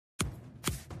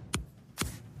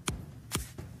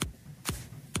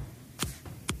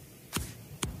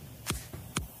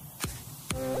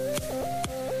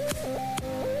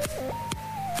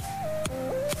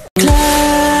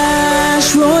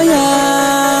Clash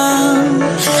Royale,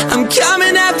 I'm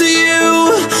coming after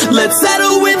you. Let's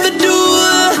settle with the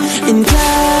duel in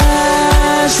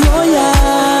Clash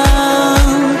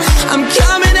Royale. I'm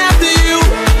coming after you.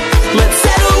 Let's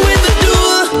settle with the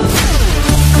duel.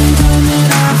 I'm coming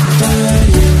after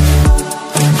you.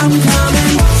 I'm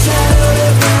coming, settle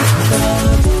with the duel.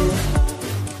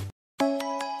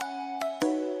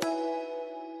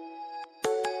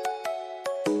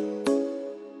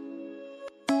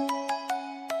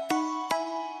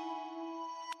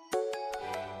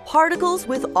 Particles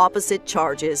with opposite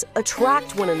charges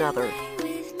attract one another.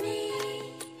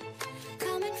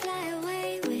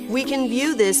 We can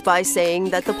view this by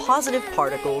saying that the positive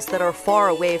particles that are far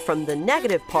away from the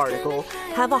negative particle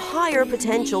have a higher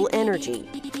potential energy,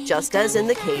 just as in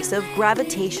the case of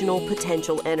gravitational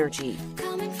potential energy.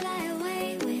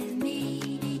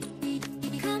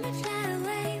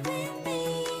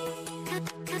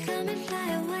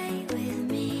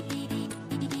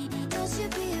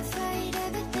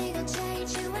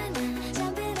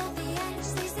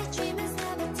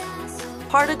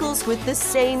 Particles with the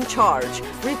same charge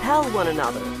repel one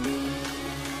another.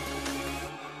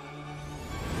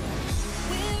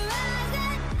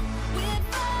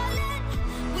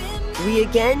 We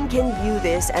again can view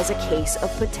this as a case of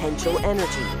potential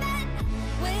energy.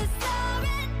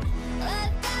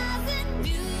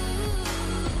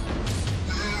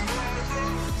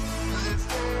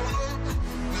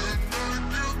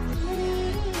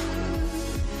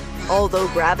 Although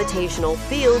gravitational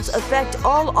fields affect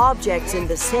all objects in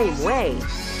the same way,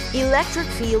 electric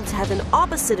fields have an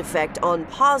opposite effect on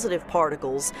positive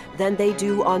particles than they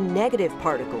do on negative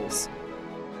particles.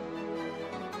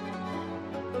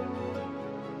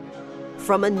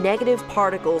 From a negative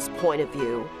particle's point of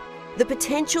view, the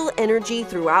potential energy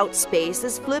throughout space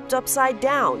is flipped upside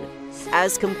down,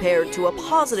 as compared to a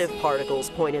positive particle's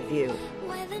point of view.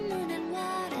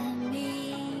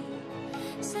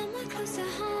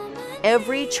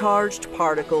 Every charged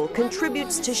particle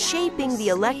contributes to shaping the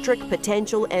electric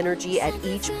potential energy at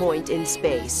each point in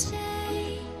space.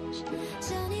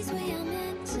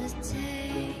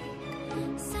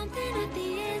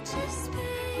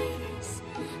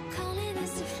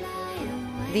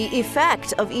 The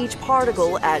effect of each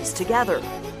particle adds together.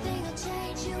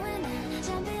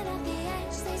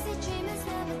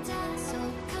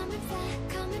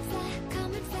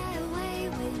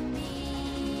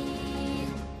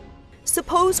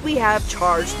 Suppose we have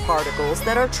charged particles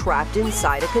that are trapped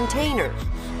inside a container.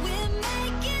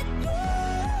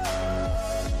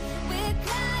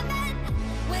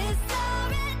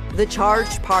 The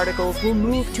charged particles will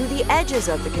move to the edges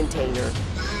of the container,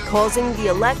 causing the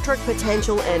electric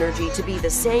potential energy to be the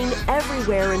same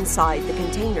everywhere inside the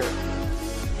container.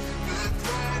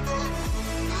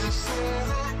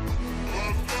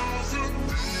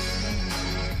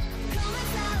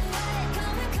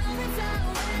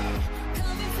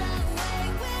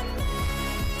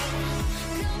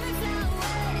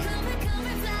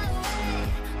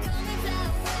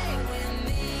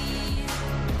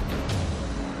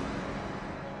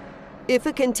 If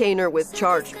a container with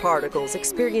charged particles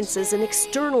experiences an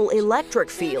external electric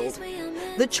field,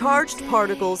 the charged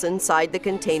particles inside the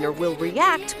container will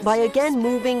react by again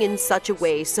moving in such a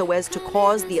way so as to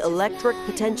cause the electric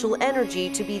potential energy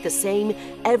to be the same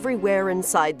everywhere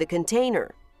inside the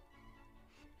container.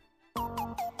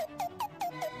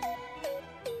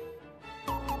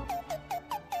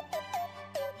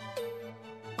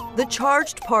 The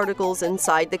charged particles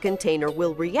inside the container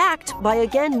will react by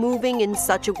again moving in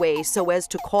such a way so as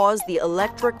to cause the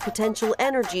electric potential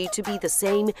energy to be the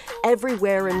same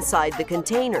everywhere inside the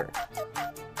container.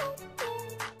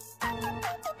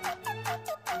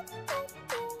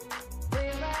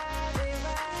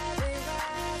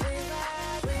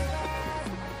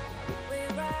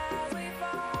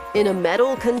 In a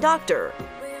metal conductor,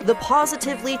 the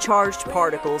positively charged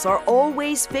particles are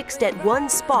always fixed at one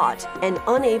spot and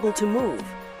unable to move.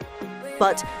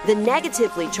 But the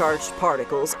negatively charged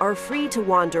particles are free to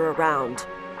wander around.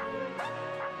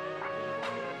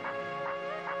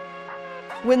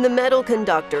 When the metal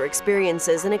conductor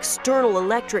experiences an external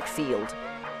electric field,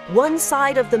 one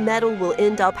side of the metal will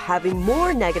end up having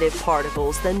more negative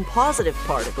particles than positive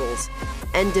particles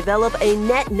and develop a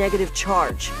net negative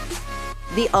charge.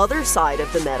 The other side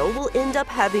of the metal will end up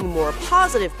having more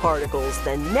positive particles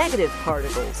than negative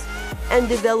particles and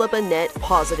develop a net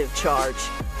positive charge.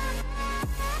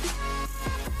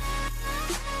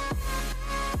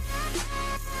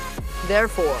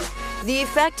 Therefore, the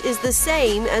effect is the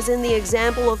same as in the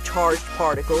example of charged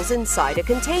particles inside a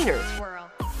container.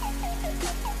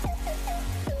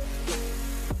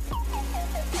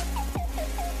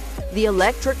 The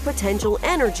electric potential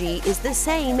energy is the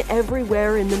same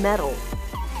everywhere in the metal.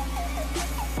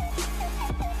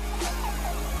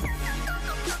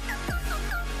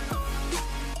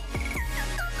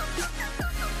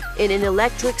 In an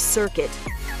electric circuit,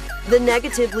 the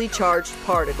negatively charged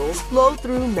particles flow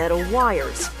through metal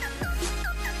wires.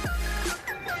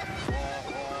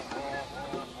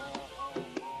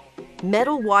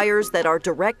 Metal wires that are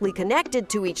directly connected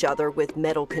to each other with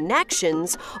metal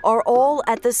connections are all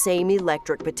at the same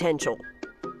electric potential.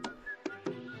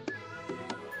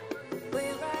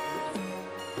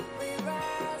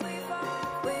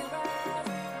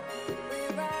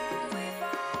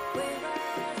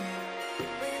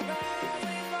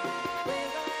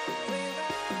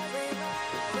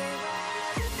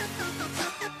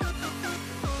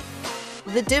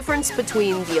 The difference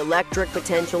between the electric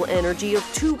potential energy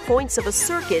of 2 points of a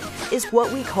circuit is what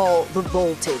we call the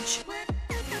voltage.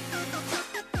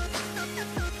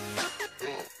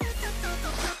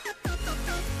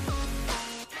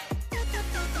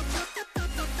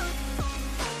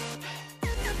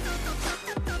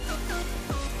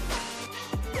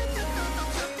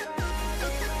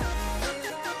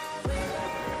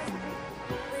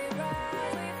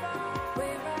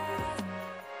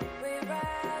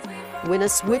 When a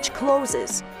switch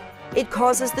closes, it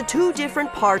causes the 2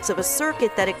 different parts of a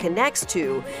circuit that it connects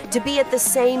to be at the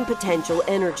same potential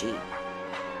energy.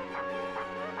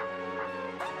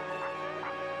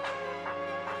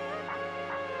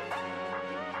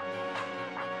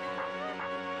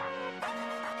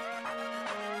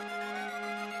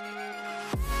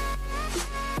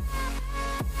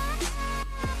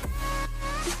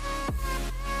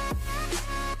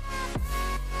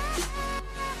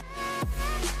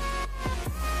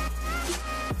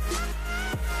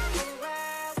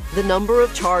 The number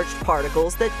of charged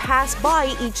particles that pass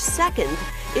by each second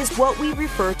is what we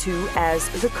refer to as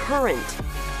the current.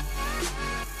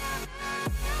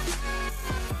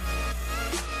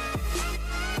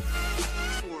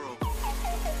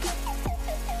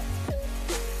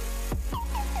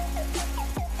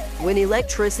 When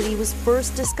electricity was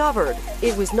first discovered,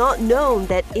 it was not known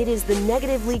that it is the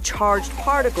negatively charged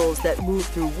particles that move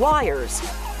through wires,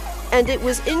 and it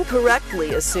was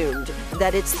incorrectly assumed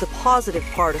that it's the positive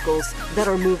particles that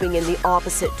are moving in the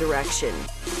opposite direction.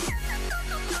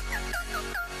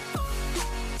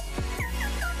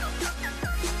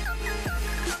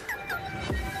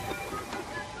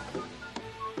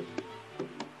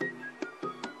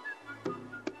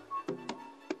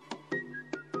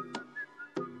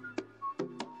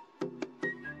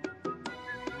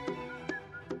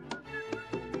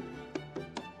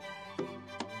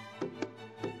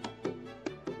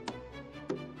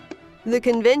 The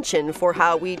convention for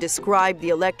how we describe the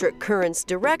electric current's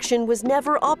direction was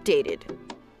never updated,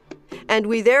 and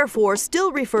we therefore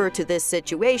still refer to this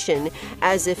situation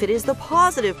as if it is the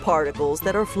positive particles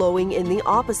that are flowing in the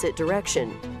opposite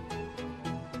direction.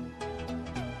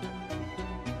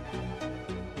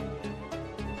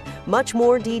 Much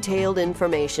more detailed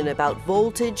information about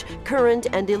voltage, current,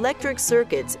 and electric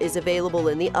circuits is available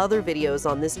in the other videos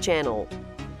on this channel.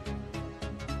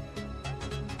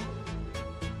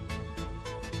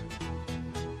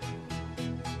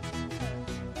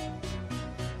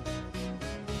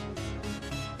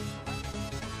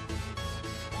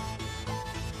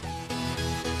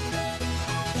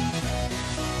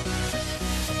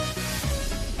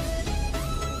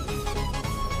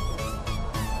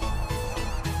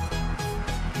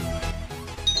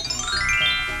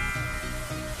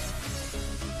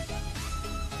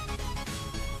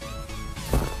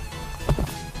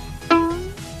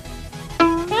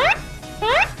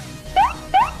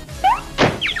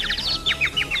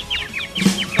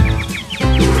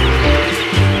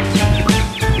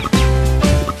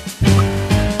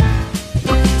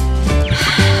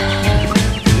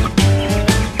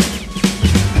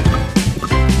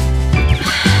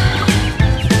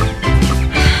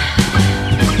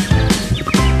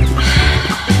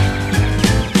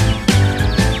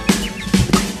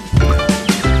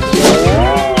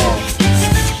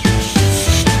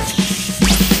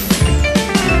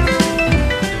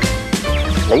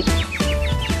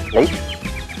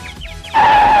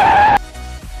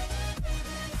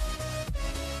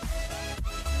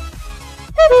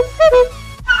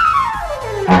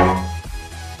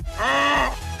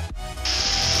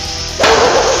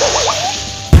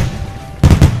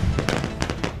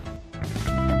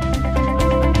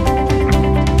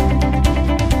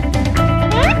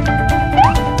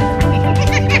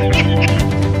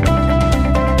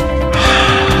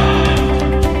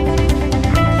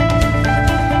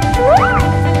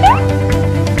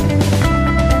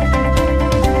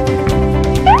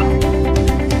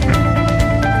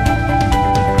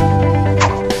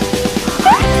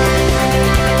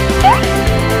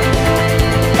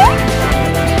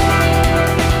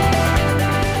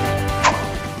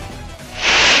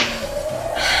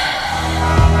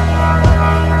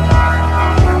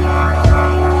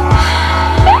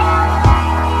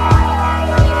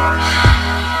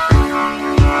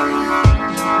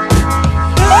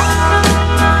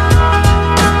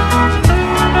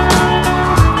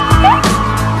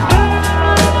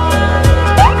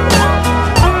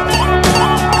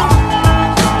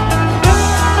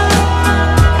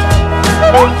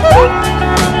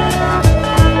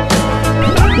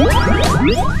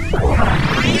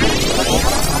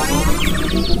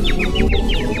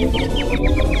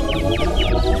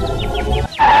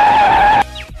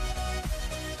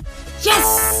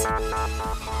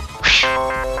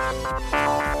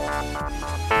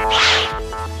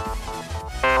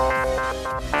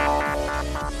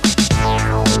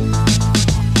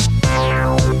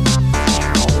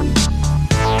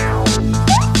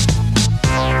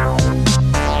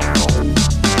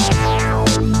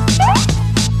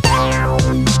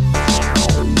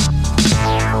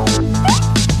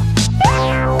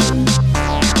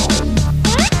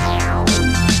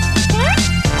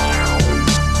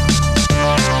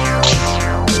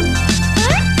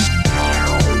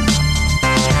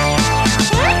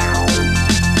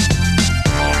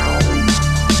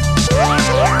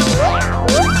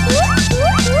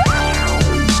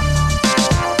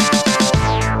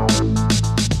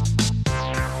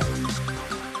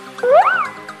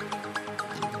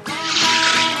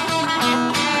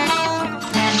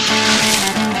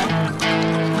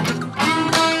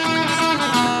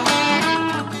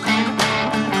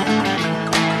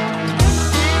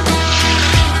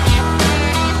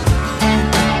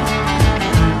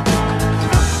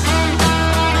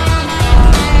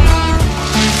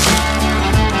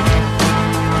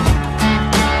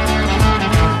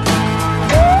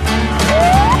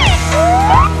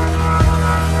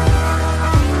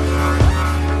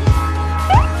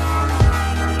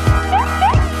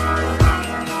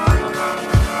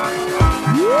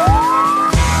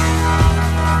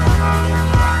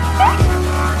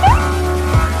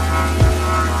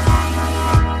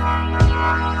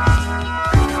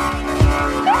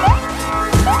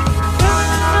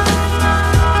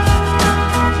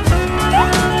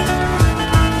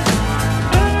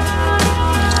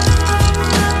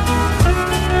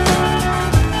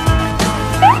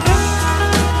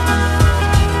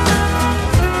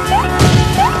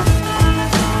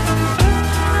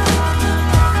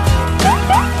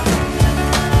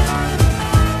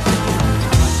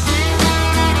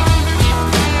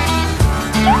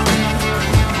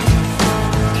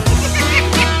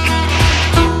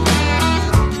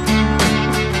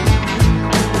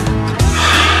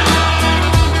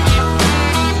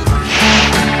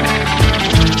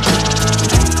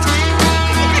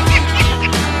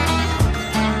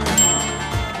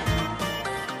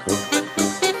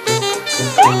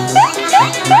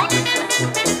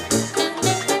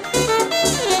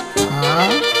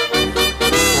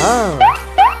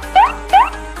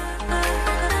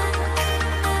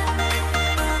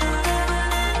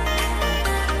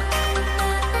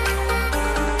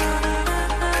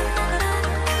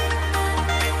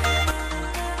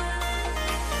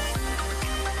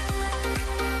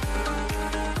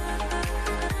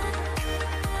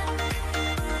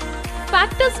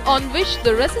 Factors on which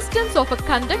the resistance of a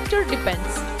conductor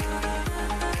depends.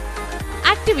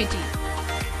 Activity.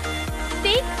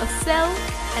 Take a cell,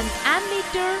 an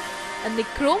ammeter, a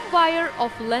nichrome wire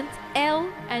of length L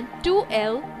and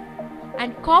 2L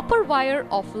and copper wire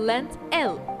of length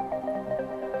L.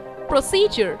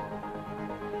 Procedure.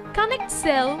 Connect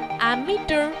cell,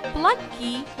 ammeter, plug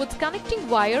key with connecting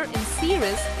wire in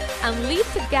series and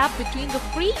leave the gap between the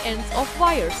free ends of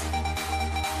wires.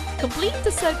 Complete the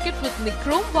circuit with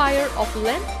nichrome wire of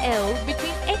length L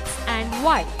between X and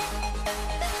Y.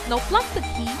 Now plug the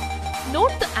key,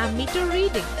 note the ammeter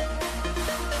reading.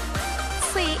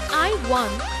 Say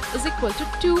I1 is equal to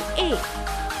 2A.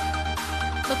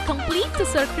 Now complete the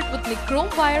circuit with nichrome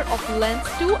wire of length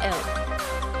 2L.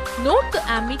 Note the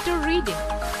ammeter reading.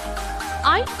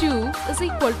 I2 is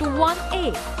equal to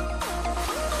 1A.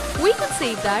 We can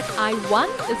say that I1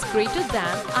 is greater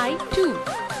than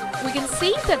I2. We can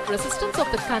say that resistance of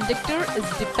the conductor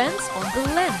depends on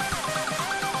the length.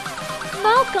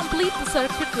 Now complete the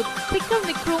circuit with thicker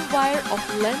nichrome wire of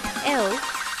length L.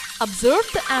 Observe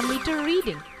the ammeter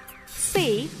reading.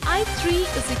 Say I3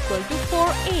 is equal to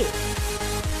 4A.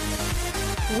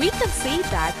 We can say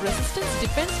that resistance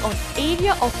depends on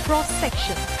area of cross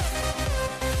section.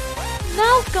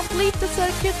 Now complete the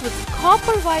circuit with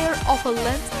copper wire of a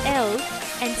length L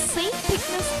and same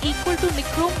thickness equal to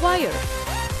nichrome wire.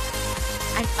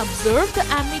 And observe the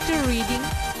ammeter reading.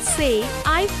 Say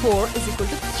I4 is equal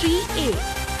to 3A.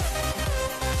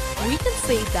 We can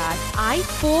say that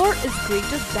I4 is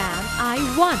greater than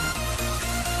I1.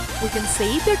 We can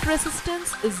say that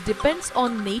resistance depends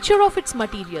on nature of its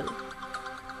material.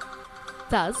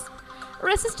 Thus,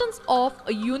 resistance of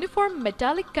a uniform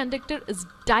metallic conductor is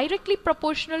directly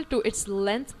proportional to its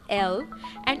length L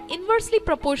and inversely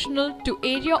proportional to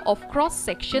area of cross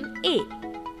section A.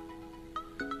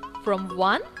 From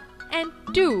 1 and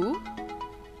 2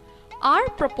 are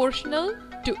proportional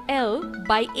to L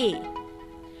by A.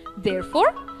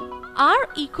 Therefore, R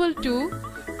equal to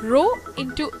rho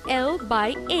into L by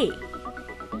A.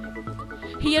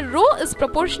 Here rho is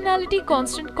proportionality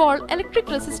constant called electric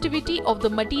resistivity of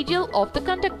the material of the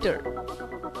conductor.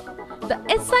 The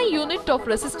SI unit of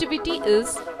resistivity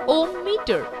is ohm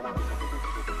meter.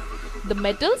 The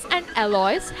metals and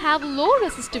alloys have low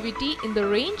resistivity in the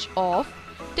range of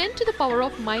 10 to the power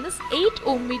of minus 8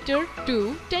 ohm meter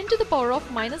to 10 to the power of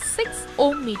minus 6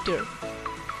 ohm meter.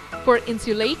 For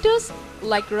insulators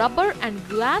like rubber and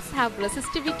glass have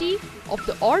resistivity of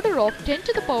the order of 10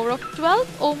 to the power of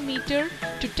 12 ohm meter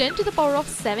to 10 to the power of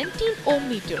 17 ohm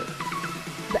meter.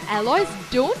 The alloys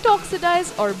don't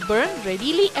oxidize or burn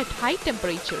readily at high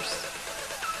temperatures.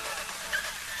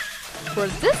 For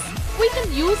this, we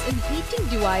can use in heating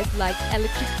device like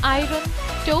electric iron,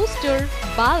 toaster,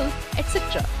 bulb,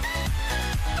 etc.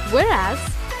 Whereas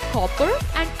copper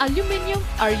and aluminium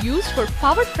are used for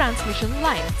power transmission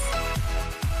lines.